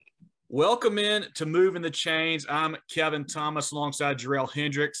Welcome in to Moving the Chains. I'm Kevin Thomas alongside Jarrell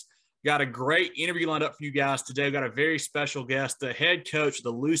Hendricks. Got a great interview lined up for you guys today. We've got a very special guest, the head coach of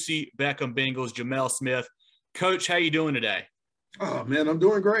the Lucy Beckham Bengals, Jamel Smith. Coach, how you doing today? Oh, man, I'm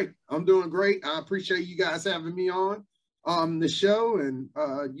doing great. I appreciate you guys having me on the show. And,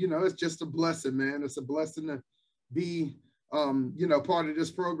 it's just a blessing, man. It's a blessing to be, part of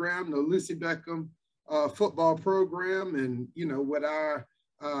this program, the Lucy Beckham football program. And, with our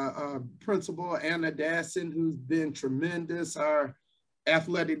principal, Anna Dasson, who's been tremendous, our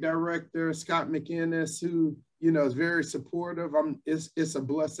athletic director, Scott McInnes, who, is very supportive. It's a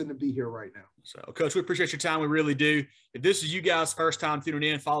blessing to be here right now. So, Coach, we appreciate your time. We really do. If this is you guys' first time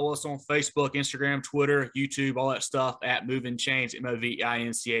tuning in, follow us on Facebook, Instagram, Twitter, YouTube, all that stuff at Moving Chains,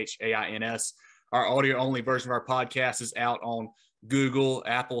 MOVINCHAINS. Our audio-only version of our podcast is out on Google,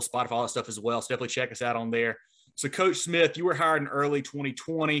 Apple, Spotify, all that stuff as well. So definitely check us out on there. So, Coach Smith, you were hired in early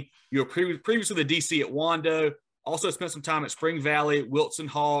 2020. You were previously the DC at Wando. Also spent some time at Spring Valley, Wilson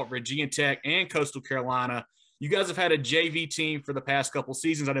Hall, Virginia Tech, and Coastal Carolina. You guys have had a JV team for the past couple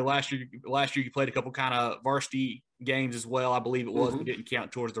seasons. I know last year you played a couple kind of varsity games as well. I believe it was, but didn't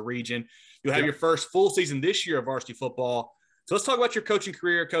count towards the region. You'll have your first full season this year of varsity football. So let's talk about your coaching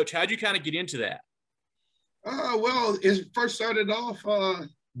career, Coach. How'd you kind of get into that? Well, it first started off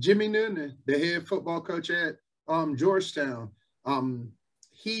Jimmy Noonan, the head football coach at Georgetown.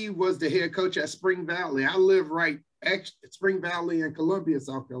 He was the head coach at Spring Valley. I live at Spring Valley in Columbia,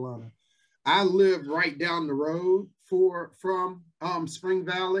 South Carolina. I lived right down the road from Spring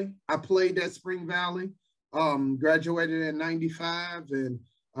Valley. I played at Spring Valley, graduated in 95 and,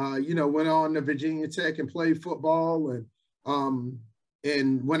 went on to Virginia Tech and played football.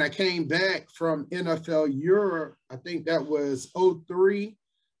 And when I came back from NFL Europe, I think that was 03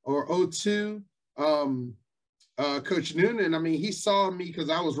 or 02, Coach Noonan, he saw me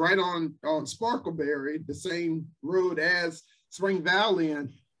because I was right on Sparkleberry, the same road as Spring Valley. And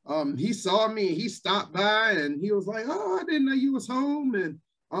he saw me, he stopped by and he was like, "Oh, I didn't know you was home. And,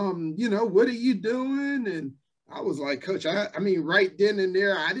 what are you doing?" And I was like, "Coach, right then and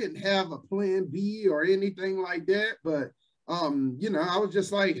there, I didn't have a plan B or anything like that. But, I was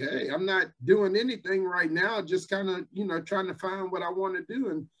just like, hey, I'm not doing anything right now. Just kind of, trying to find what I want to do."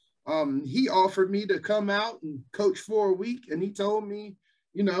 And he offered me to come out and coach for a week. And he told me,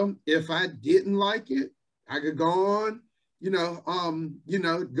 if I didn't like it, I could go on, go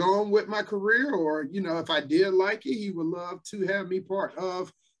on with my career, or, if I did like it, he would love to have me part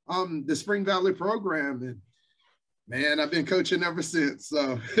of the Spring Valley program. And man, I've been coaching ever since.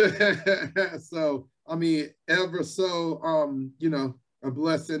 So, ever so, a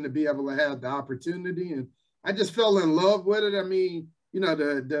blessing to be able to have the opportunity. And I just fell in love with it.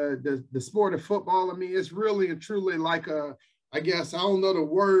 The sport of football, it's really and truly like I guess I don't know the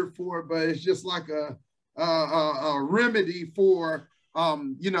word for it, but it's just like a remedy for,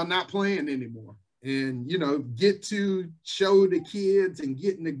 not playing anymore. And, get to show the kids and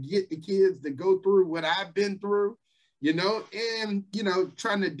get the kids to go through what I've been through, and,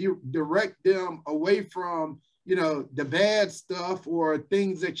 trying to direct them away from, the bad stuff or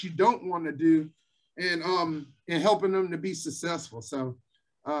things that you don't want to do, and helping them to be successful. So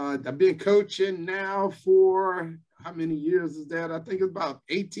I've been coaching now for how many years is that? I think it's about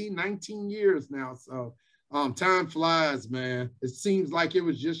 18, 19 years now. So time flies, man. It seems like it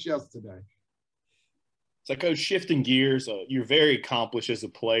was just yesterday. So, Coach, shifting gears, you're very accomplished as a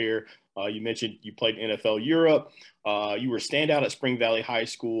player. You mentioned you played in NFL Europe. You were standout at Spring Valley High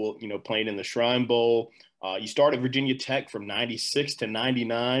School, playing in the Shrine Bowl. You started Virginia Tech from 96 to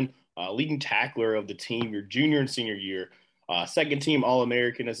 99, leading tackler of the team your junior and senior year. Second team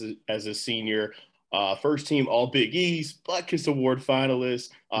All-American as a senior. First team All Big East, Butkus Award finalist.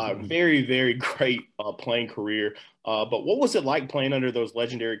 Very, very great playing career. But what was it like playing under those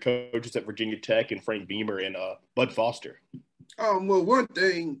legendary coaches at Virginia Tech and Frank Beamer and Bud Foster? Well, one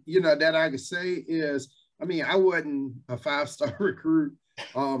thing, that I could say is, I wasn't a five-star recruit.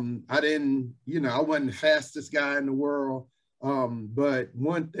 I wasn't the fastest guy in the world. But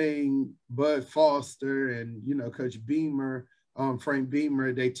one thing Bud Foster and, Coach Beamer, Frank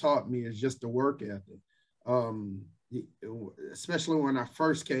Beamer, they taught me is just the work ethic. Especially when I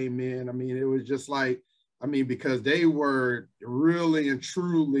first came in, it was just like, because they were really and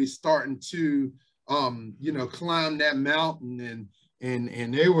truly starting to, climb that mountain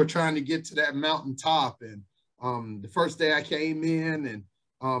and they were trying to get to that mountaintop. And the first day I came in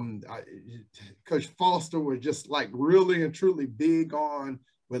and Coach Foster was just like really and truly big on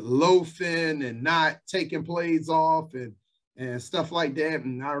with loafing and not taking plays off and stuff like that.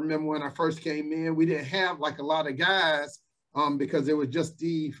 And I remember when I first came in, we didn't have like a lot of guys because it was just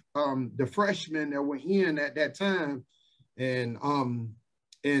the freshmen that were in at that time. And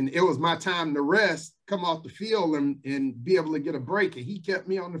it was my time to rest, come off the field and be able to get a break. And he kept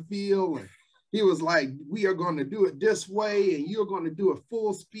me on the field, and he was like, we are going to do it this way, and you're going to do it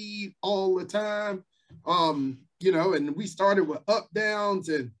full speed all the time. And we started with up downs,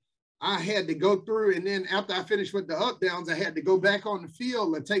 and I had to go through. And then after I finished with the up downs, I had to go back on the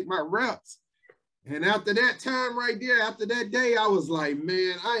field and take my reps. And after that time right there, after that day, I was like,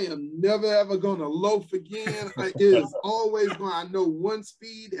 man, I am never, ever going to loaf again. It is always going, I know one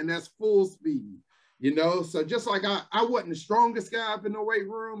speed, and that's full speed, So just like I wasn't the strongest guy up in the weight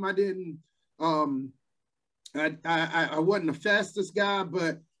room. I didn't, I wasn't the fastest guy,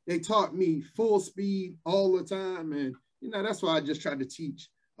 but they taught me full speed all the time. And, that's why I just try to teach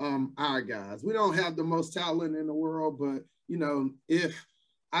our guys. We don't have the most talent in the world, but, if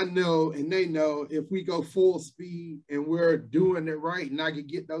I know and they know if we go full speed and we're doing it right and I can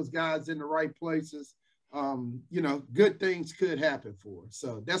get those guys in the right places, good things could happen for us.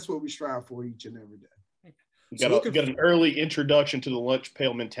 So that's what we strive for each and every day. You got an early introduction to the lunch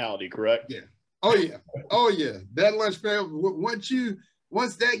pail mentality, correct? Yeah. Oh, yeah. Oh, yeah. That lunch pail,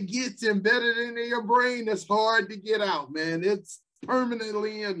 once that gets embedded into your brain, it's hard to get out, man. It's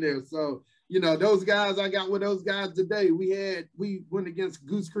permanently in there. So, those guys I got with those guys today, we went against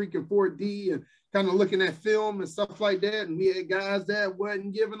Goose Creek and Fort D and kind of looking at film and stuff like that. And we had guys that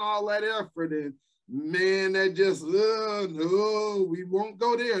wasn't giving all that effort. And man, that just, no, we won't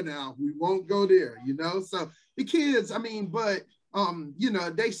go there now. We won't go there, So the kids,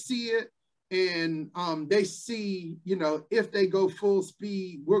 they see it. And they see, if they go full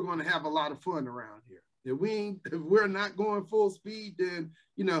speed, we're going to have a lot of fun around here. If we're not going full speed, then,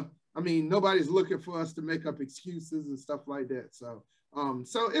 nobody's looking for us to make up excuses and stuff like that. So,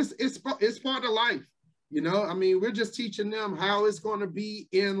 it's part of life, we're just teaching them how it's going to be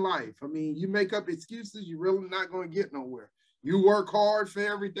in life. You make up excuses, you're really not going to get nowhere. You work hard for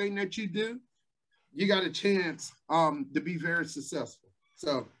everything that you do, you got a chance to be very successful.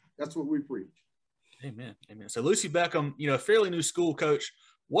 So that's what we preach. Amen. Amen. So Lucy Beckham, fairly new school coach.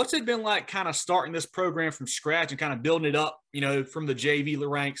 What's it been like kind of starting this program from scratch and kind of building it up, from the JV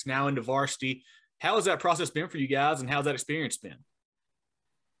ranks now into varsity? How has that process been for you guys, and how's that experience been?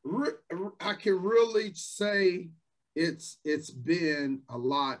 I can really say it's been a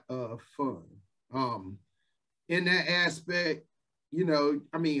lot of fun. In that aspect,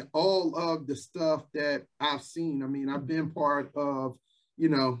 all of the stuff that I've seen, I've been part of,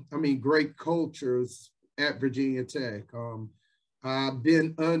 great cultures at Virginia Tech. I've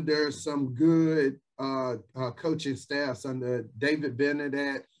been under some good coaching staffs under David Bennett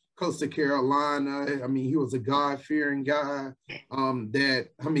at Coastal Carolina. He was a God-fearing guy that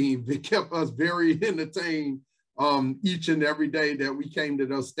kept us very entertained each and every day that we came to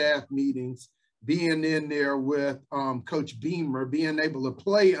those staff meetings, being in there with Coach Beamer, being able to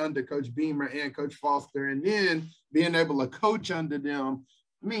play under Coach Beamer and Coach Foster, and then being able to coach under them.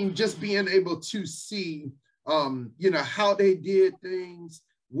 Just being able to see how they did things,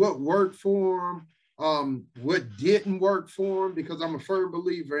 what worked for them, what didn't work for them, because I'm a firm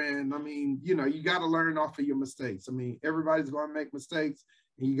believer in, you got to learn off of your mistakes. Everybody's going to make mistakes,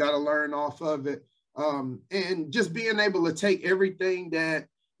 and you got to learn off of it. And just being able to take everything that,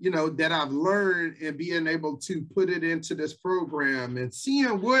 that I've learned and being able to put it into this program and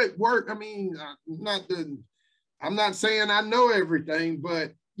seeing what worked. I'm not saying I know everything,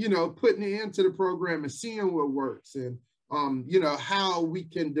 but putting it into the program and seeing what works, and how we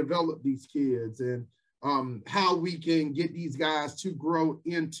can develop these kids, and how we can get these guys to grow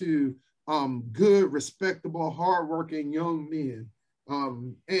into good, respectable, hardworking young men.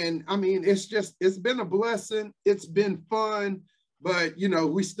 It's been a blessing. It's been fun, but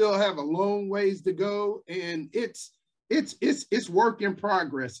we still have a long ways to go, and it's work in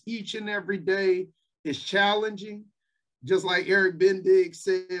progress. Each and every day is challenging. Just like Eric Bendig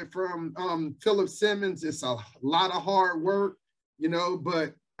said from Philip Simmons, it's a lot of hard work,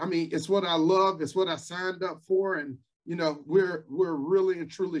 but it's what I love. It's what I signed up for. And, we're really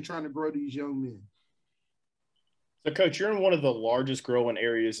and truly trying to grow these young men. So, Coach, you're in one of the largest growing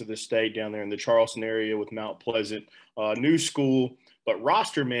areas of the state down there in the Charleston area with Mount Pleasant, new school, but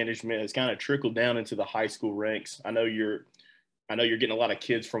roster management has kind of trickled down into the high school ranks. I know you're getting a lot of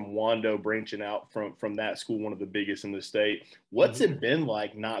kids from Wando branching out from that school, one of the biggest in the state. What's it been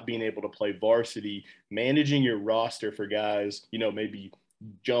like not being able to play varsity, managing your roster for guys, maybe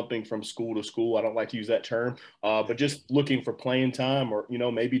jumping from school to school? I don't like to use that term, but just looking for playing time, or,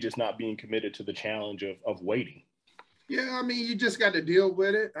 maybe just not being committed to the challenge of waiting. Yeah, you just got to deal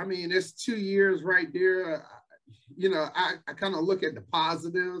with it. It's 2 years right there. I kind of look at the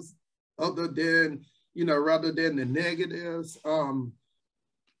positives other than, rather than the negatives.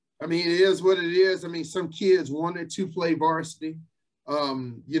 I mean, it is what it is. I mean, some kids wanted to play varsity,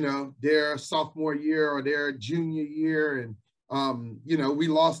 their sophomore year or their junior year. And, we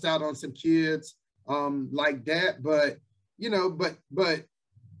lost out on some kids like that. But, but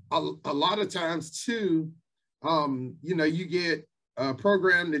a lot of times too, you get a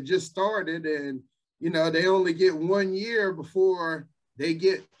program that just started and, they only get 1 year before they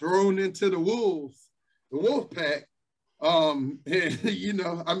get thrown into the wolf pack. And,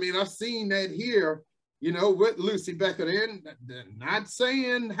 I mean, I've seen that here, with Lucy Becker. And not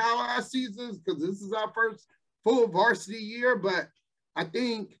saying how our seasons, because this is our first full varsity year, but I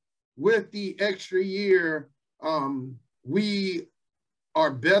think with the extra year, we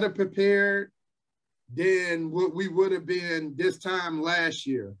are better prepared than what we would have been this time last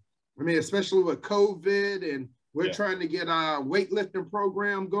year. I mean, especially with COVID, and we're trying to get our weightlifting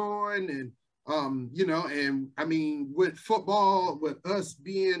program going, and and I mean, with football, with us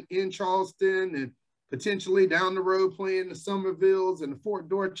being in Charleston and potentially down the road playing the Somervilles and the Fort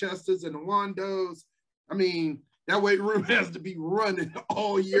Dorchesters and the Wandos, I mean, that weight room has to be running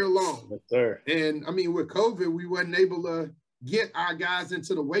all year long. Yes, sir. And I mean, with COVID, we wasn't able to get our guys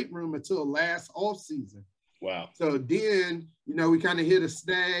into the weight room until last off season. Wow. So then, we kind of hit a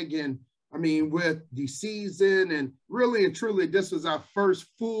snag, and I mean, with the season, and really and truly, this was our first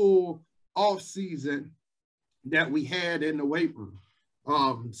full off season that we had in the weight room.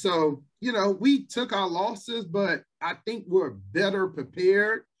 So, we took our losses, but I think we're better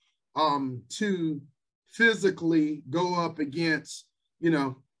prepared to physically go up against,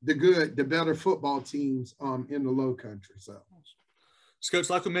 the better football teams in the Low Country. So,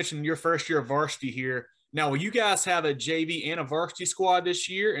 Coach, like we mentioned, your first year of varsity here. Now, will you guys have a JV and a varsity squad this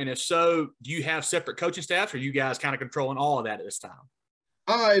year? And if so, do you have separate coaching staffs, or are you guys kind of controlling all of that at this time?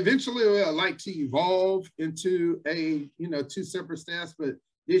 Eventually, I'd like to evolve into two separate staffs, but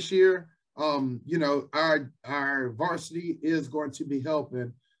this year, our varsity is going to be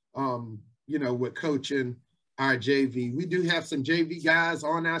helping, with coaching our JV. We do have some JV guys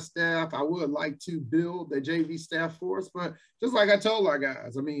on our staff. I would like to build the JV staff for us, but just like I told our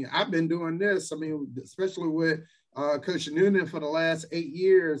guys, I mean, I've been doing this. I mean, especially with Coach Noonan for the last 8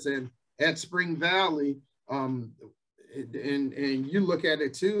 years, and at Spring Valley, and you look at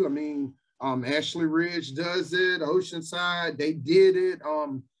it too. I mean, Ashley Ridge does it. Oceanside, they did it.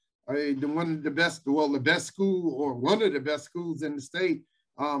 The best school, or one of the best schools in the state,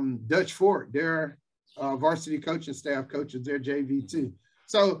 Dutch Fork, their varsity coaching staff coaches their JV too.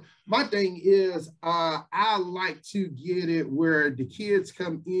 So my thing is, I like to get it where the kids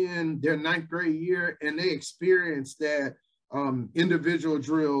come in their 9th grade year and they experience that individual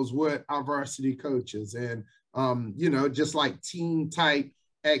drills with our varsity coaches, and just like team type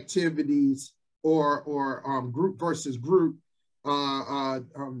activities or group versus group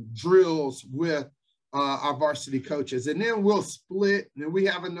drills with our varsity coaches. And then we'll split, and we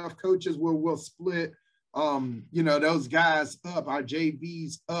have enough coaches where we'll split those guys up, our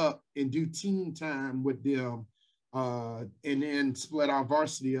JVs up, and do team time with them, and then split our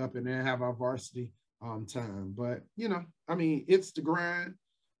varsity up and then have our varsity time. But I mean, it's the grind.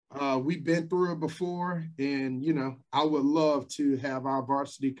 We've been through it before, and I would love to have our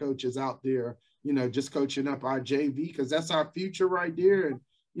varsity coaches out there, just coaching up our JV, because that's our future right there. And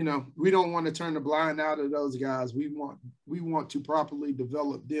we don't want to turn the blind eye to those guys. We want to properly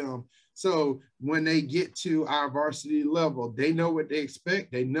develop them, so when they get to our varsity level, they know what they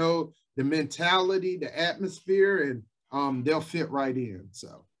expect. They know the mentality, the atmosphere, and they'll fit right in.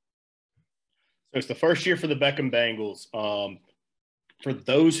 So it's the first year for the Beckham Bengals. For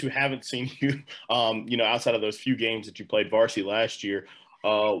those who haven't seen you, outside of those few games that you played varsity last year,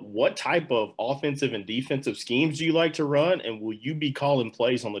 what type of offensive and defensive schemes do you like to run, and will you be calling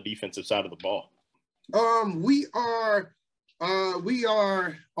plays on the defensive side of the ball? We are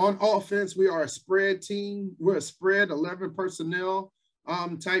on offense. We are a spread team. We're a spread 11 personnel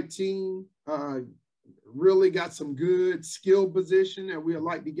type team. Really got some good skill position, and we would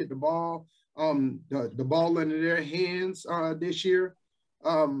like to get the ball into their hands this year.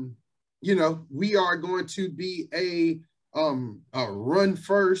 We are going to be a run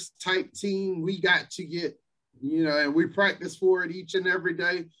first type team. We got to get, and we practice for it each and every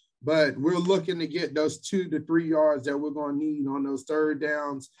day, but we're looking to get those 2 to 3 yards that we're going to need on those 3rd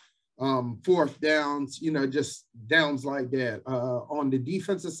downs, 4th downs, just downs like that. On the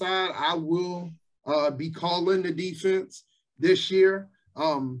defensive side, I will be calling the defense this year.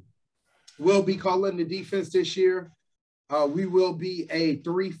 We'll be calling the defense this year. We will be a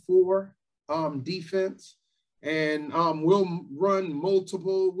 3-4 defense. And we'll run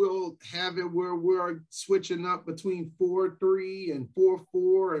multiple. We'll have it where we're switching up between 4-3 and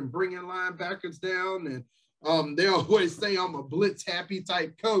 4-4 and bringing linebackers down. And they always say I'm a blitz happy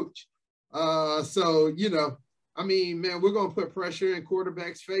type coach. So, you know, I mean, man, we're going to put pressure in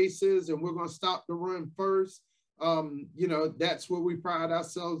quarterbacks' faces and we're going to stop the run first. You know, that's what we pride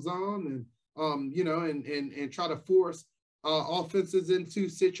ourselves on. And, you know, and try to force offenses into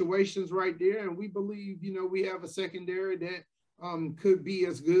situations right there. And we believe, you know, we have a secondary that could be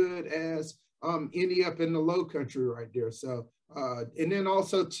as good as any up in the low country right there. So, and then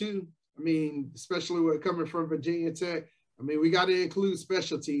also too, I mean, especially with coming from Virginia Tech, I mean, we got to include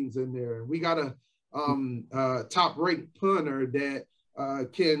special teams in there. We got a top-ranked punter that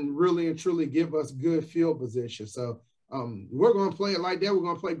can really and truly give us good field position. So we're going to play it like that. We're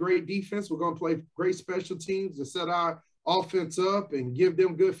going to play great defense. We're going to play great special teams to set our offense up and give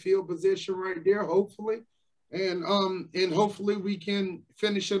them good field position right there, hopefully. And hopefully we can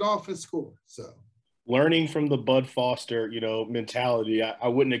finish it off and score. So learning from the Bud Foster, you know, mentality, I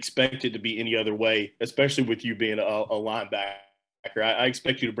wouldn't expect it to be any other way, especially with you being a linebacker. I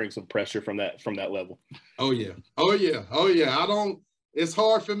expect you to bring some pressure from that level. Oh yeah. It's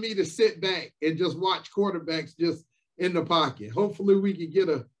hard for me to sit back and just watch quarterbacks just in the pocket. Hopefully we can get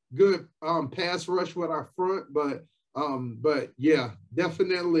a good pass rush with our front, but yeah,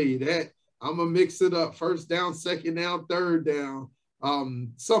 definitely that I'm gonna mix it up. First down, second down, third down.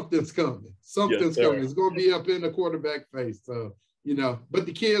 Something's coming. Something's coming. It's gonna be up in the quarterback face. So, you know, but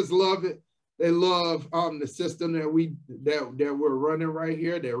the kids love it. They love the system that we're running right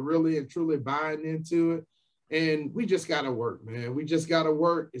here. They're really and truly buying into it. And we just gotta work, man. We just gotta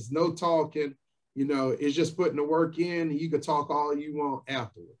work. It's no talking, you know, it's just putting the work in and you can talk all you want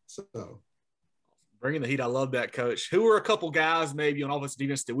afterwards. So bringing the heat. I love that, Coach. Who are a couple guys maybe on offense and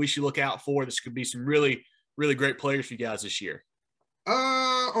defense that we should look out for? This could be some really, really great players for you guys this year.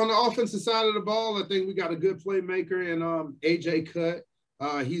 On the offensive side of the ball, I think we got a good playmaker in AJ Cutt.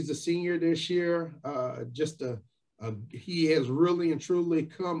 He's a senior this year. He has really and truly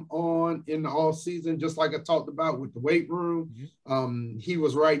come on in the off season, just like I talked about with the weight room. Mm-hmm. He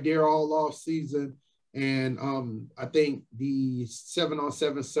was right there all off season. And I think the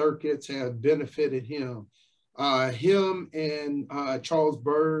 7-on-7 circuits have benefited him. Him and Charles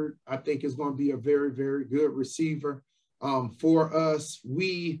Bird, I think, is going to be a very, very good receiver for us.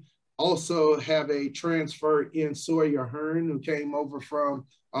 We also have a transfer in Sawyer Hearn, who came over from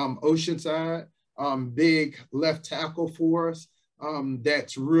Oceanside, big left tackle for us.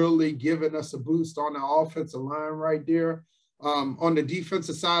 That's really given us a boost on the offensive line right there. On the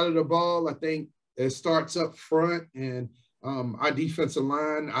defensive side of the ball, I think it starts up front, and our defensive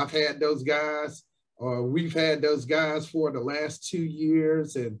line, I've had those guys, we've had those guys for the last 2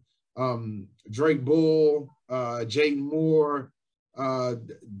 years, and Drake Bull, Jaden Moore,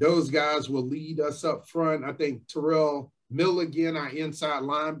 those guys will lead us up front. I think Terrell Milligan, our inside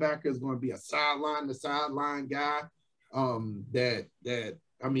linebacker, is going to be a sideline-to-sideline guy that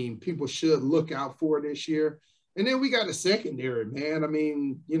I mean, people should look out for this year. And then we got a secondary, man. I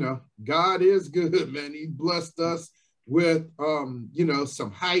mean, you know, God is good, man. He blessed us with, you know,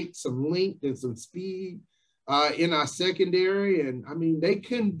 some height, some length, and some speed in our secondary. And, I mean, they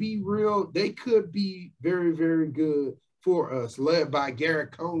could be very, very good for us, led by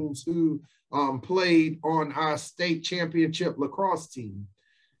Garrett Combs, who played on our state championship lacrosse team.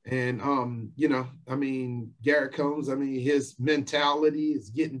 And, you know, I mean, Garrett Combs, I mean, his mentality is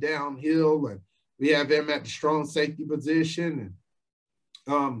getting downhill, and we have him at the strong safety position.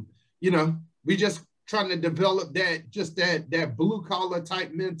 And, you know, we just trying to develop that blue collar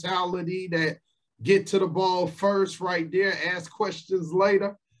type mentality, that get to the ball first right there, ask questions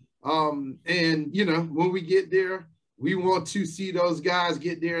later. And, you know, when we get there, we want to see those guys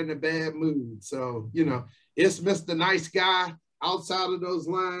get there in a bad mood. So, you know, it's Mr. Nice Guy outside of those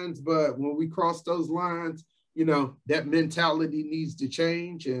lines, but when we cross those lines, you know, that mentality needs to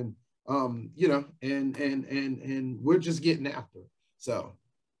change. And, you know, and we're just getting after it. So,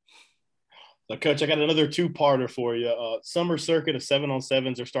 Coach, I got another two-parter for you. Summer circuit of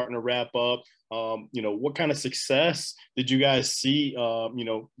 7-on-7s are starting to wrap up. You know, what kind of success did you guys see, you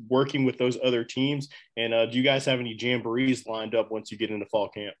know, working with those other teams? And do you guys have any jamborees lined up once you get into fall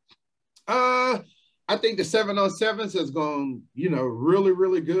camp? I think the 7-on-7s has gone, you know, really,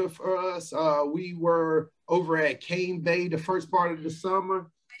 really good for us. We were over at Cane Bay the first part of the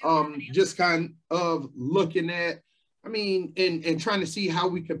summer, just kind of looking at, I mean, and trying to see how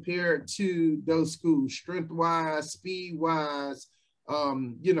we compare to those schools, strength-wise, speed-wise,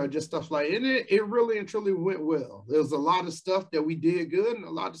 you know, just stuff like, and it really and truly went well. There was a lot of stuff that we did good and a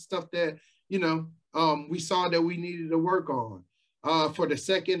lot of stuff that, you know, we saw that we needed to work on. For the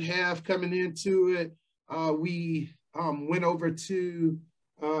second half coming into it, we went over to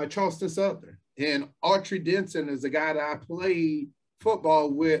Charleston Southern. And Autry Denson is a guy that I played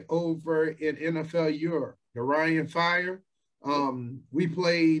football with over in NFL Europe, the Ryan Fire. We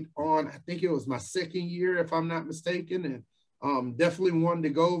played on, I think it was my second year, if I'm not mistaken, and definitely wanted to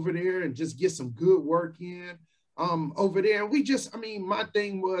go over there and just get some good work in over there. And we just, I mean, my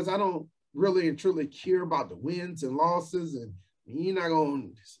thing was I don't really and truly care about the wins and losses, and you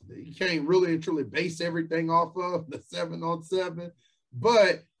can't really and truly base everything off of the 7-on-7.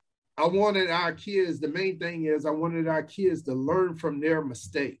 But I wanted our kids, the main thing is I wanted our kids to learn from their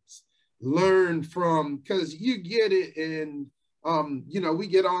mistakes, because you get it, and we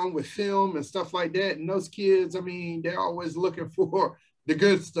get on with film and stuff like that, and those kids, I mean, they're always looking for the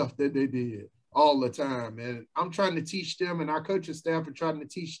good stuff that they did all the time. And I'm trying to teach them, and our coaching staff are trying to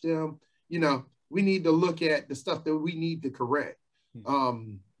teach them, we need to look at the stuff that we need to correct.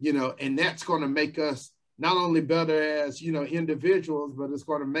 And that's going to make us not only better as, individuals, but it's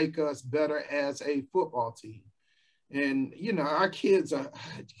going to make us better as a football team. And, our kids are,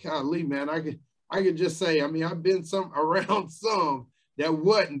 golly, man, I could just say, I mean, I've been around some that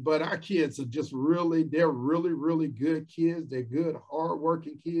wasn't, but our kids are just they're really, really good kids. They're good,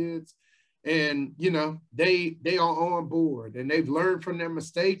 hardworking kids. And, they are on board, and they've learned from their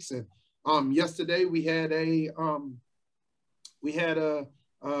mistakes. And yesterday we had a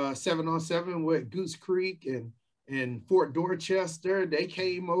 7-on-7 with Goose Creek and Fort Dorchester. They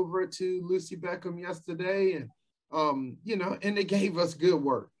came over to Lucy Beckham yesterday, and and they gave us good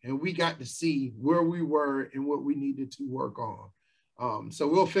work, and we got to see where we were and what we needed to work on. So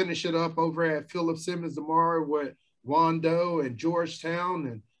we'll finish it up over at Philip Simmons tomorrow with Wando and Georgetown.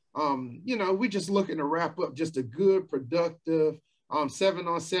 And, we just looking to wrap up just a good, productive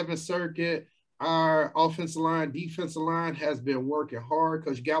 7-on-7 circuit. Our offensive line, defensive line has been working hard.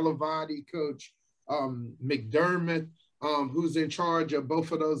 Coach Galavati, Coach McDermott, who's in charge of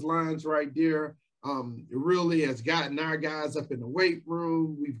both of those lines right there, really has gotten our guys up in the weight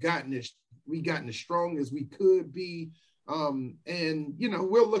room. We've gotten as strong as we could be. And,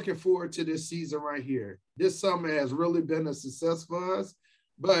 we're looking forward to this season right here. This summer has really been a success for us,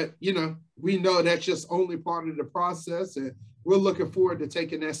 but, we know that's just only part of the process, and we're looking forward to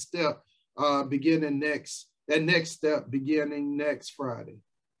taking that step beginning next Friday.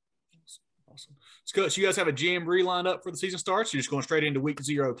 Awesome. So, Coach, you guys have a jamboree lined up for the season starts? You're just going straight into week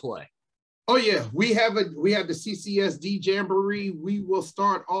 0 play? Oh yeah, we have the CCSD jamboree. We will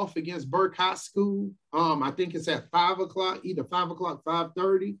start off against Burke High School. I think it's at 5:00, either 5:00,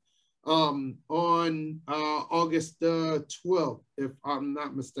 5:30, on August 12th, if I'm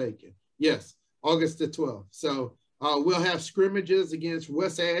not mistaken. Yes, August the 12th. So we'll have scrimmages against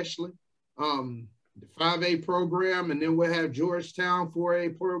West Ashley, the 5A program, and then we'll have Georgetown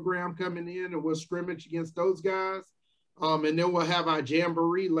 4A program coming in, and we'll scrimmage against those guys. And then we'll have our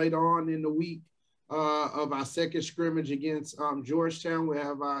jamboree later on in the week of our second scrimmage against Georgetown. We'll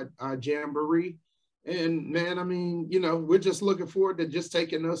have our jamboree. And, man, I mean, we're just looking forward to just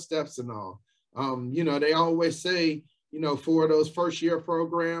taking those steps and all. They always say, for those first-year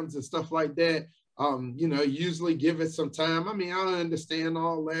programs and stuff like that, usually give it some time. I mean, I understand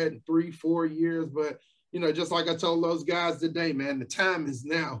all that in 3-4 years, but, just like I told those guys today, man, the time is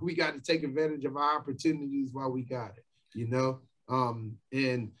now. We got to take advantage of our opportunities while we got it.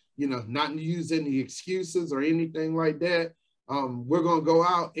 Not use any excuses or anything like that. We're going to go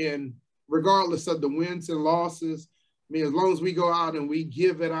out, and regardless of the wins and losses, I mean, as long as we go out and we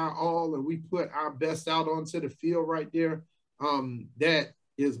give it our all and we put our best out onto the field right there, that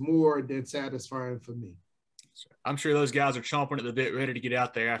is more than satisfying for me. I'm sure those guys are chomping at the bit, ready to get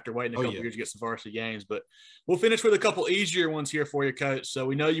out there after waiting a couple years to get some varsity games. But we'll finish with a couple easier ones here for you, Coach. So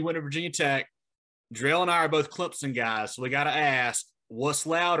we know you went to Virginia Tech. Drell and I are both Clemson guys, so we got to ask, what's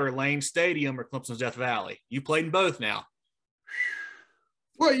louder, Lane Stadium or Clemson's Death Valley? You played in both now.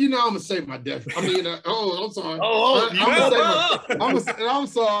 Well, I'm going to say my death. I mean, I'm sorry. I'm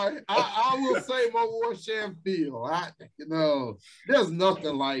sorry. I will say my Warsham Field. There's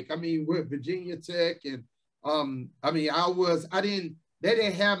nothing like, with Virginia Tech, and they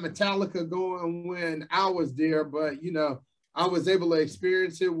didn't have Metallica going when I was there, but, I was able to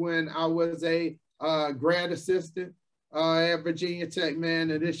experience it when I was a grad assistant at Virginia Tech, man.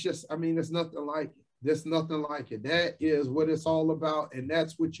 And it's just, there's nothing like it. There's nothing like it. That is what it's all about. And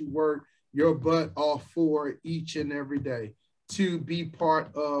that's what you work your butt off for each and every day, to be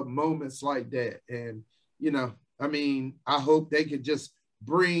part of moments like that. And, I hope they could just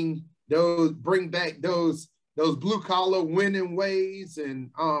bring back those those blue collar winning ways,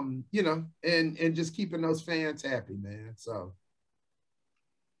 and you know, and just keeping those fans happy, man. So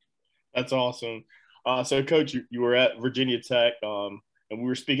that's awesome. So, Coach, you were at Virginia Tech, and we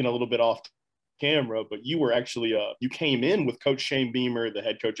were speaking a little bit off camera, but you were actually you came in with Coach Shane Beamer, the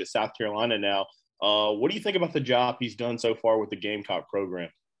head coach at South Carolina now. What do you think about the job he's done so far with the Gamecock program?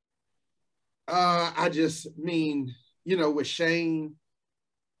 I just mean, you know, with Shane,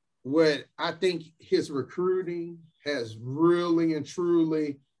 what I think his recruiting has really and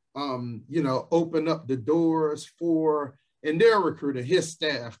truly, you know, opened up the doors for, and their recruiting, his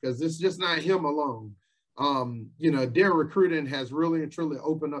staff, because it's just not him alone. You know, their recruiting has really and truly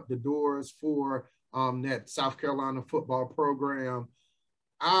opened up the doors for that South Carolina football program.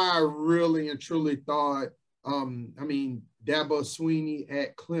 I really and truly thought, I mean, Dabo Swinney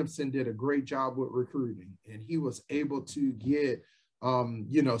at Clemson did a great job with recruiting, and he was able to get,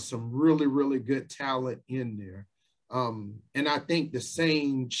 you know, some really, really good talent in there. And I think the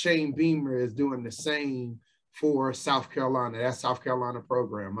same, Shane Beamer is doing the same for South Carolina, that South Carolina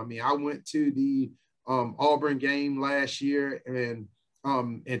program. I mean, I went to the Auburn game last year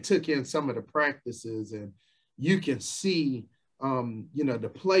and took in some of the practices, and you can see, you know, the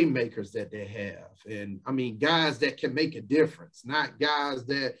playmakers that they have. And I mean, guys that can make a difference, not guys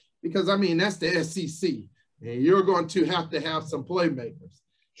that, because I mean, that's the SEC, and you're going to have some playmakers.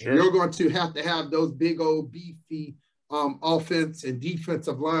 Sure. You're going to have those big old beefy offense and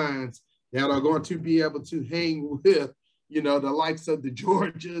defensive lines that are going to be able to hang with, you know, the likes of the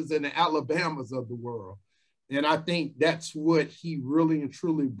Georgias and the Alabamas of the world. And I think that's what he really and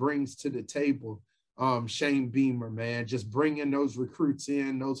truly brings to the table. Shane Beamer, man, just bringing those recruits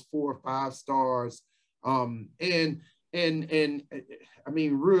in, those 4 or 5 stars. And I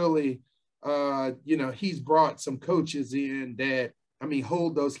mean, really, you know, he's brought some coaches in that, I mean,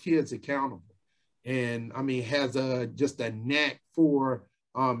 hold those kids accountable. And I mean, has just a knack for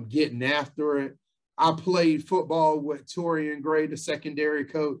getting after it. I played football with Torian Gray, the secondary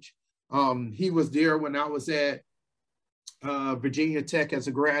coach. He was there when I was at Virginia Tech as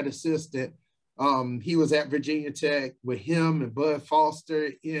a grad assistant. He was at Virginia Tech with him and Bud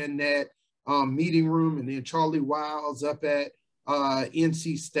Foster in that meeting room, and then Charlie Wiles up at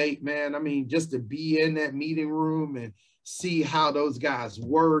NC State, man. I mean, just to be in that meeting room and see how those guys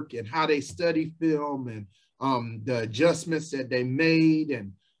work and how they study film and the adjustments that they made,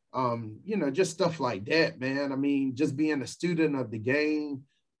 and you know, just stuff like that, man. I mean, just being a student of the game,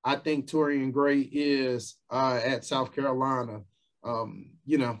 I think Torian Gray is at South Carolina.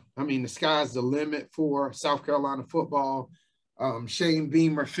 You know, I mean, the sky's the limit for South Carolina football. Shane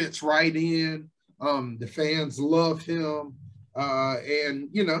Beamer fits right in. The fans love him. And,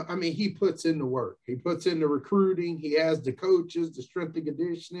 you know, I mean, he puts in the work. He puts in the recruiting. He has the coaches, the strength and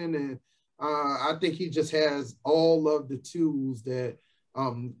conditioning. And I think he just has all of the tools that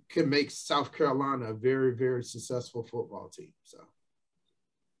can make South Carolina a very, very successful football team. So,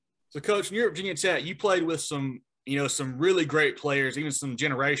 Coach, when you're at Virginia Tech, you played with some, you know, some really great players, even some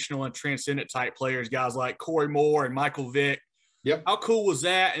generational and transcendent type players, guys like Corey Moore and Michael Vick. Yep. How cool was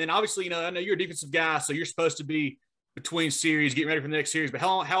that? And then obviously, you know, I know you're a defensive guy, so you're supposed to be between series, getting ready for the next series. But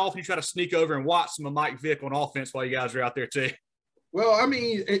how often you try to sneak over and watch some of Mike Vick on offense while you guys are out there too? Well, I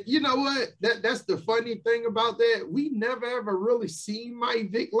mean, you know what? That's the funny thing about that. We never ever really seen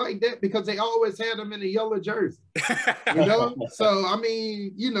Mike Vick like that because they always had him in a yellow jersey. You know? So, I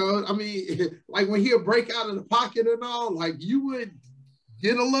mean, you know, I mean, like when he'll break out of the pocket and all, like you would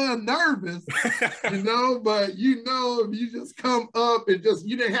get a little nervous, you know, but you know, if you just come up and just,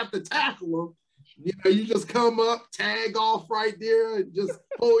 you didn't have to tackle him. You know, you just come up, tag off right there, and just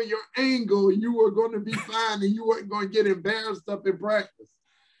hold your angle. You were going to be fine, and you weren't going to get embarrassed up in practice.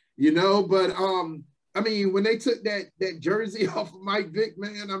 You know, but I mean, when they took that jersey off of Mike Vick,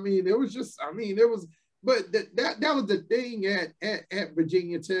 man, I mean, it was just, I mean, it was. But that was the thing at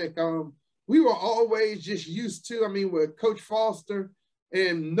Virginia Tech. We were always just used to, I mean, with Coach Foster,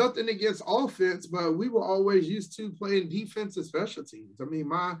 and nothing against offense, but we were always used to playing defense and special teams. I mean,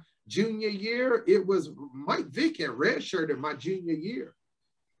 my junior year, it was Mike Vick had redshirted my junior year.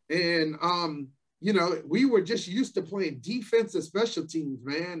 And, you know, we were just used to playing defense and special teams,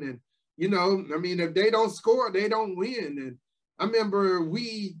 man. And, you know, I mean, if they don't score, they don't win. And I remember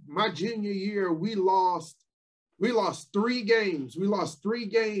my junior year, we lost 3 games. We lost 3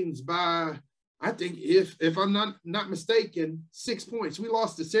 games by, I think, if I'm not mistaken, 6 points. We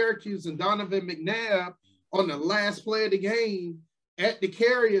lost to Syracuse and Donovan McNabb on the last play of the game at the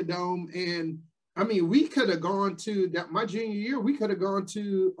Carrier Dome. And I mean, we could have gone to that my junior year, we could have gone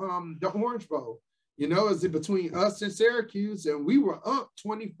to the Orange Bowl. You know, is it between us and Syracuse, and we were up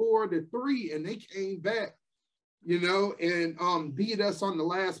 24-3, and they came back and beat us on the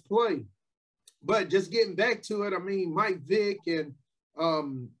last play. But just getting back to it, I mean, Mike Vick and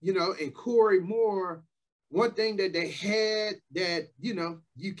and Corey Moore, one thing that they had that,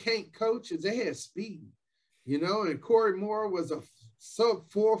 you can't coach is they had speed, and Corey Moore was a sub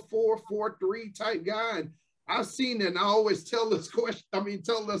 4.4, 4.3 type guy. And I've seen it, and I always tell this story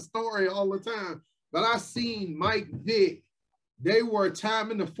all the time, but I seen Mike Vick. They were a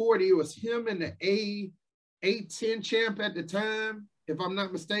time in the 40, it was him and the A10 champ at the time, if I'm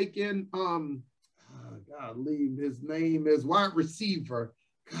not mistaken. Golly, his name is wide receiver.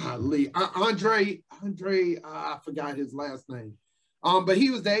 Golly, Andre, I forgot his last name. But he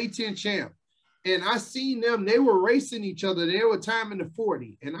was the A10 champ. And I seen them, they were racing each other. They were time in the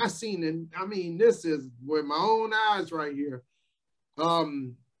 40. And I seen them, I mean, this is with my own eyes right here. Not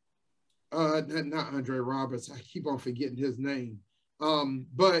Andre Roberts. I keep on forgetting his name.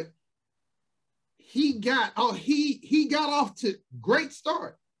 But he got off to great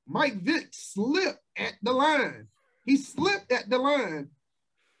start. Mike Vick slipped at the line. He slipped at the line.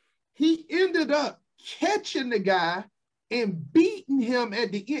 He ended up catching the guy and beating him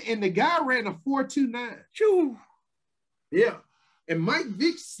at the end. And the guy ran a 4.29. Yeah. And Mike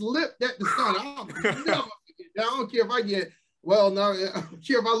Vick slipped at the start. I'll never forget that. I don't care if I get, well, no, I don't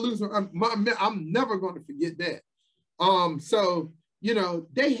care if I lose. I'm never going to forget that. So,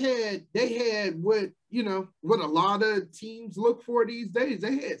 they had what a lot of teams look for these days.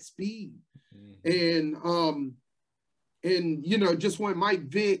 They had speed. And just when Mike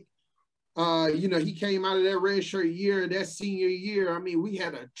Vick, he came out of that redshirt year, that senior year, I mean, we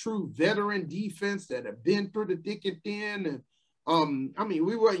had a true veteran defense that had been through the thick and thin. And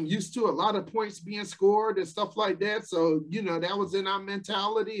we wasn't used to a lot of points being scored and stuff like that. So, that was in our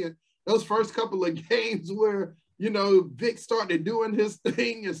mentality. And those first couple of games where, Vic started doing his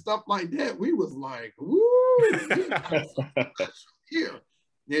thing and stuff like that, we was like, woo, here.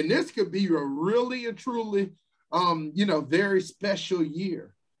 And this could be a really and truly, very special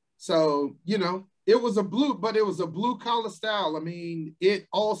year. So, it was a blue collar style. I mean, it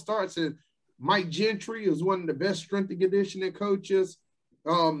all starts in Mike Gentry is one of the best strength and conditioning coaches,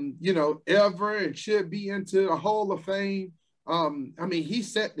 ever, and should be into the Hall of Fame. He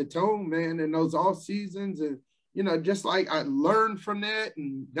set the tone, man, in those off seasons. And, just like I learned from that,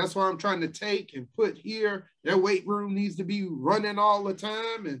 and that's why I'm trying to take and put here. That weight room needs to be running all the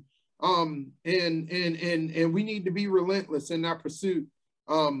time, and we need to be relentless in our pursuit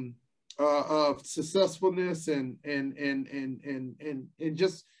of successfulness and getting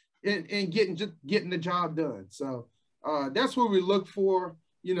the job done. So that's what we look for.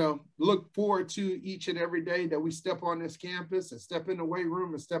 Look forward to each and every day that we step on this campus and step in the weight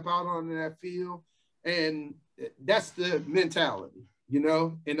room and step out onto that field. And that's the mentality,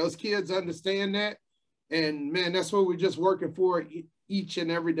 and those kids understand that. And man, that's what we're just working for each and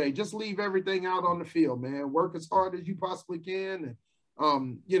every day. Just leave everything out on the field, man. Work as hard as you possibly can.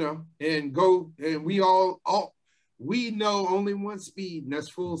 And, and go, and we know only one speed, and that's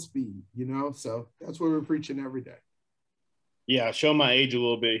full speed, so that's what we're preaching every day. Yeah, show my age a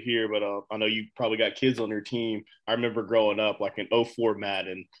little bit here, but I know you probably got kids on your team. I remember growing up, like in 04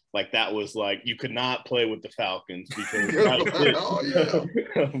 Madden, like that was like you could not play with the Falcons because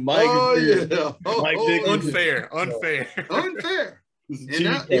unfair. And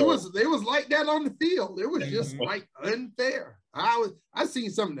it was like that on the field. It was just like unfair. I seen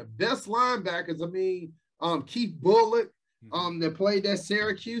some of the best linebackers. I mean, Keith Bullock, that played at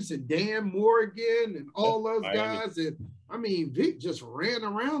Syracuse, and Dan Morgan and all those guys. And I mean, Vic just ran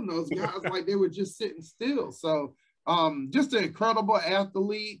around those guys like they were just sitting still. So just an incredible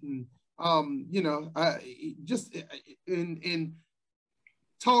athlete. And, in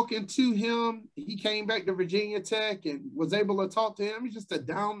talking to him, he came back to Virginia Tech and was able to talk to him. He's just a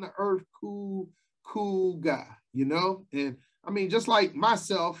down-to-earth, cool guy, And I mean, just like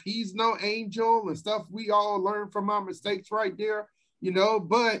myself, he's no angel and stuff. We all learn from our mistakes right there,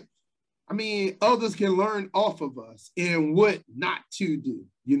 but I mean, others can learn off of us and what not to do,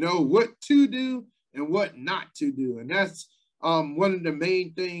 what to do and what not to do. And that's one of the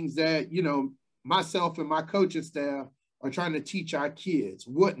main things that, myself and my coaching staff are trying to teach our kids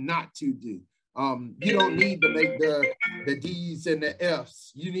what not to do. You don't need to make the D's and the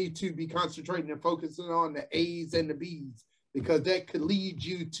F's. You need to be concentrating and focusing on the A's and the B's, because that could lead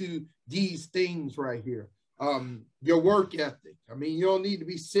you to these things right here. Your work ethic. I mean, you don't need to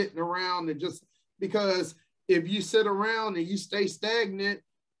be sitting around and just, because if you sit around and you stay stagnant,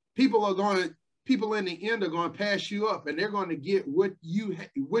 people in the end are going to pass you up, and they're going to get what you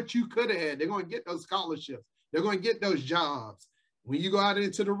could have had. They're going to get those scholarships. They're going to get those jobs. When you go out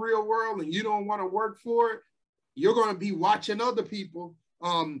into the real world and you don't want to work for it, you're going to be watching other people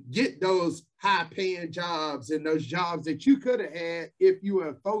get those high-paying jobs and those jobs that you could have had if you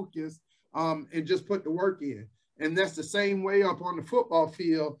were focused and just put the work in. And that's the same way up on the football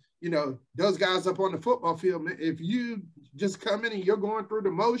field. You know, those guys up on the football field, if you just come in and you're going through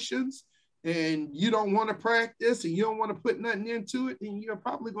the motions and you don't want to practice and you don't want to put nothing into it, then you're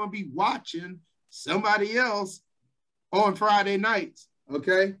probably going to be watching somebody else on Friday nights,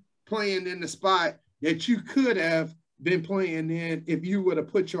 okay, playing in the spot that you could have been playing in if you would have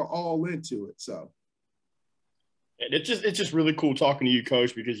put your all into it. So it's just really cool talking to you,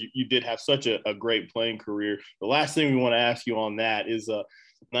 Coach, because you did have such a great playing career. The last thing we want to ask you on that is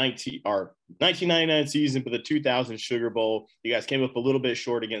 1999 season for the 2000 Sugar Bowl. You guys came up a little bit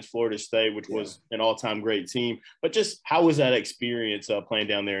short against Florida State, which was an all-time great team. But just how was that experience playing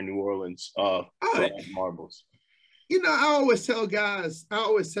down there in New Orleans for Marbles? You know, I always tell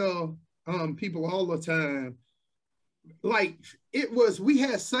people all the time, like, we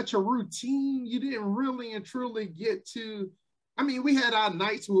had such a routine, you didn't really and truly get to, I mean, we had our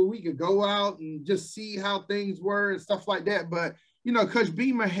nights where we could go out and just see how things were and stuff like that. But, you know, Coach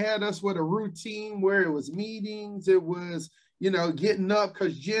Beamer had us with a routine where it was meetings, it was, you know, getting up,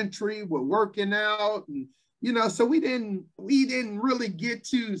 Coach Gentry were working out, and, you know, so we didn't really get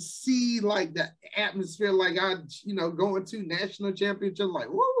to see like the atmosphere, like going to national championship, like,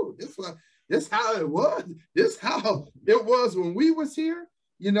 whoa, this how it was. This how it was when we was here.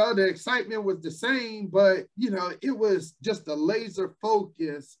 You know, the excitement was the same, but, you know, it was just a laser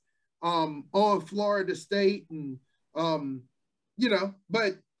focus on Florida State. And, you know,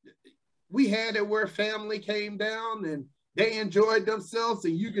 but we had it where family came down and they enjoyed themselves,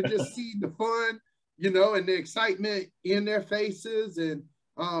 and you could just see the fun, you know, and the excitement in their faces, and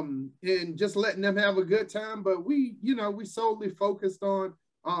just letting them have a good time. But we solely focused on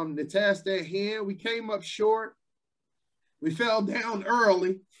the task at hand. We came up short. We fell down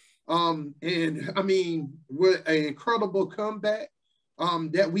early. And I mean, what an incredible comeback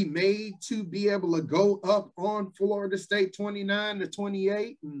that we made to be able to go up on Florida State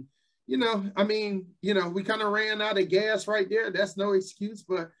 29-28. And, you know, I mean, you know, we kind of ran out of gas right there. That's no excuse,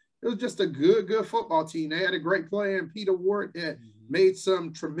 but it was just a good football team. They had a great player in Peter Ward that made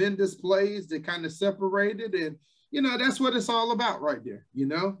some tremendous plays that kind of separated. And, you know, that's what it's all about right there. You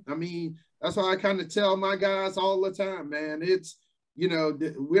know, I mean, that's why I kind of tell my guys all the time, man, it's, you know,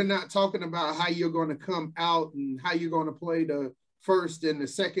 we're not talking about how you're going to come out and how you're going to play the first and the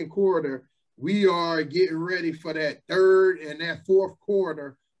second quarter. We are getting ready for that third and that fourth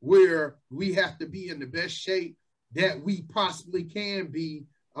quarter where we have to be in the best shape that we possibly can be,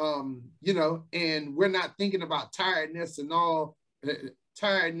 you know, and we're not thinking about tiredness and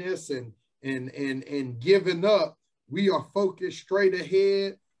giving up. We are focused straight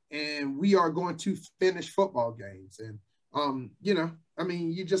ahead, and we are going to finish football games. And, you know, I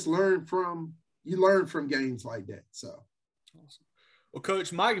mean, you learn from games like that. So. Awesome. Well,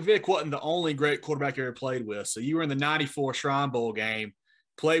 Coach, Mike Vick wasn't the only great quarterback you ever played with. So you were in the 94 Shrine Bowl game,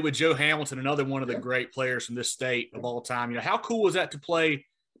 played with Joe Hamilton, another one of the great players from this state of all time. You know, how cool was that to play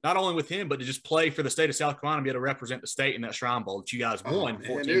not only with him, but to just play for the state of South Carolina and be able to represent the state in that Shrine Bowl that you guys won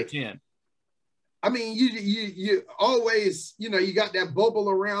 14-10? I mean, you always, you know, you got that bubble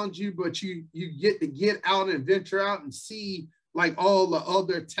around you, but you get to get out and venture out and see like all the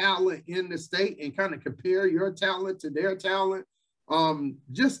other talent in the state and kind of compare your talent to their talent.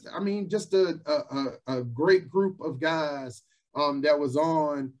 Just a great group of guys that was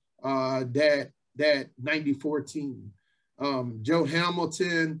on that 94 team. Joe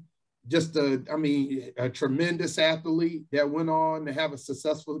Hamilton, just a tremendous athlete that went on to have a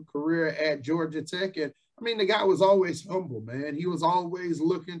successful career at Georgia Tech. And I mean, the guy was always humble, man. He was always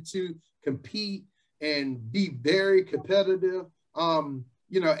looking to compete and be very competitive. You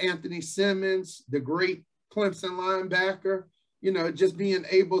know, Anthony Simmons, the great Clemson linebacker, you know, just being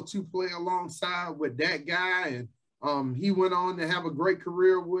able to play alongside with that guy. And he went on to have a great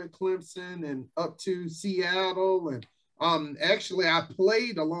career with Clemson and up to Seattle. And actually, I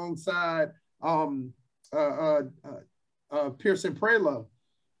played alongside Pearson Prelo,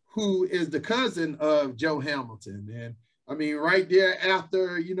 who is the cousin of Joe Hamilton. And I mean, right there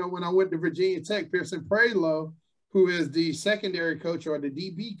after, you know, when I went to Virginia Tech, Pearson Prelo, who is the secondary coach or the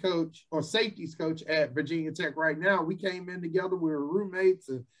DB coach or safeties coach at Virginia Tech right now, we came in together. We were roommates,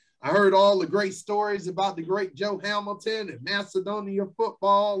 and I heard all the great stories about the great Joe Hamilton and Macedonia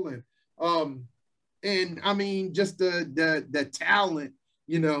football. And I mean, just the talent,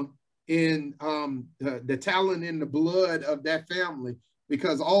 you know, in the talent in the blood of that family,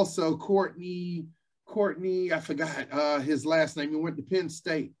 because also Courtney, I forgot his last name. He went to Penn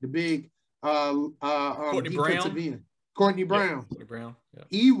State, the big Courtney defensive Brown. end, Courtney Brown. Courtney Brown. Yeah.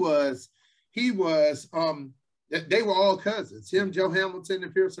 He was they were all cousins, him, Joe Hamilton,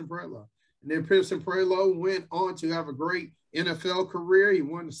 and Pearson Prelo. And then Pearson Prelo went on to have a great NFL career. He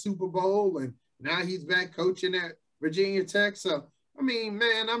won the Super Bowl, and now he's back coaching at Virginia Tech. So, I mean,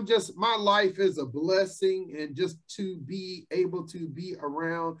 man, my life is a blessing, and just to be able to be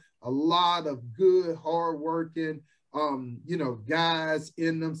around a lot of good, hardworking, guys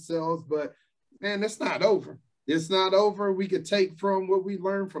in themselves. But, man, it's not over. It's not over. We could take from what we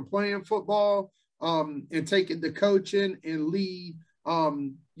learned from playing football and take it to coaching and lead,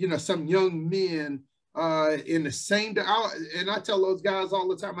 some young men in the same. And I tell those guys all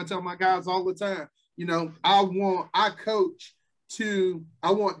the time. I tell my guys all the time, I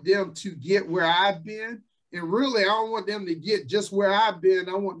want them to get where I've been. And really, I don't want them to get just where I've been.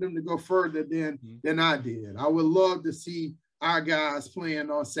 I want them to go further than I did. I would love to see our guys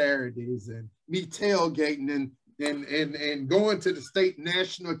playing on Saturdays and me tailgating and going to the state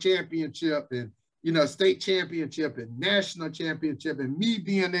national championship and, state championship and national championship, and me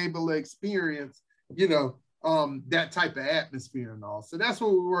being able to experience, that type of atmosphere and all. So that's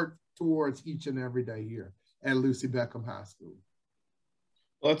what we work towards each and every day here at Lucy Beckham High School.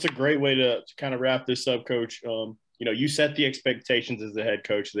 Well, that's a great way to kind of wrap this up, Coach. You set the expectations as the head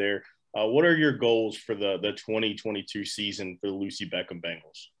coach there. What are your goals for the 2022 season for the Lucy Beckham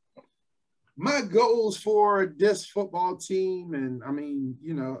Bengals? My goals for this football team, and I mean,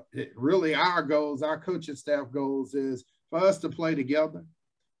 really our goals, our coaching staff goals, is for us to play together,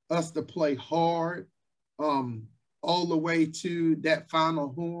 us to play hard, all the way to that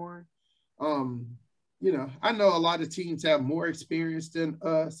final horn. I know a lot of teams have more experience than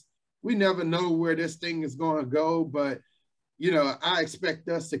us. We never know where this thing is going to go, but, I expect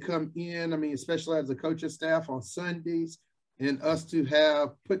us to come in, especially as a coaching staff on Sundays, and us to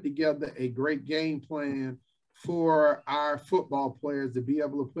have put together a great game plan for our football players to be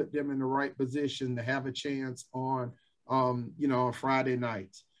able to put them in the right position to have a chance on Friday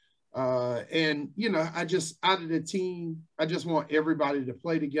nights. Out of the team, I just want everybody to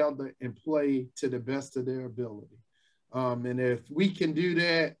play together and play to the best of their ability. And if we can do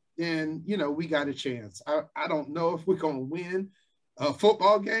that, then, we got a chance. I don't know if we're going to win a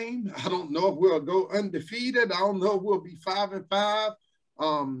football game. I don't know if we'll go undefeated. I don't know if we'll be 5-5,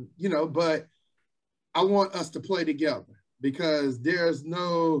 but I want us to play together, because there's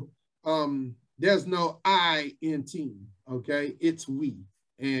no I in team. Okay. It's we,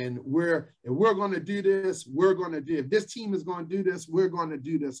 and we're going to do this. If this team is going to do this, we're going to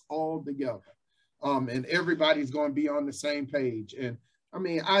do this all together. And everybody's going to be on the same page. And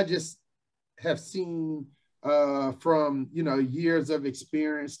I just have seen from, years of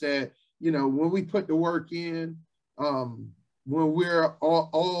experience that, when we put the work in, when we're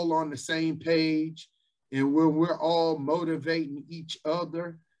all on the same page, and when we're all motivating each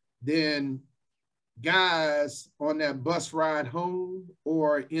other, then guys on that bus ride home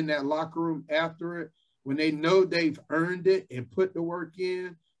or in that locker room after it, when they know they've earned it and put the work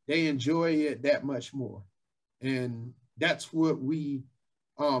in, they enjoy it that much more. And that's what we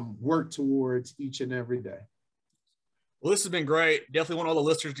work towards each and every day. Well, this has been great. Definitely want all the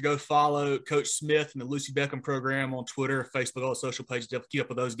listeners to go follow Coach Smith and the Lucy Beckham program on Twitter, Facebook, all the social pages. Definitely keep up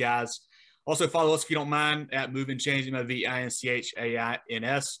with those guys. Also follow us, if you don't mind, at Moving Change,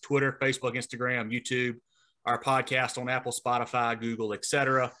 MOVINCHAINS, Twitter, Facebook, Instagram, YouTube, our podcast on Apple, Spotify, Google,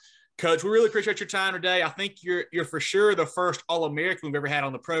 etc. Coach, we really appreciate your time today. I think you're for sure the first All-American we've ever had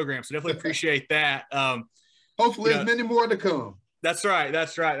on the program, so definitely appreciate that. Hopefully there's many more to come. That's right.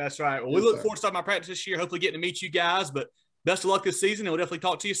 Well, we look forward to starting my practice this year, hopefully getting to meet you guys, but best of luck this season, and we'll definitely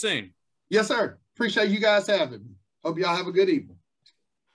talk to you soon. Yes, sir. Appreciate you guys having me. Hope y'all have a good evening.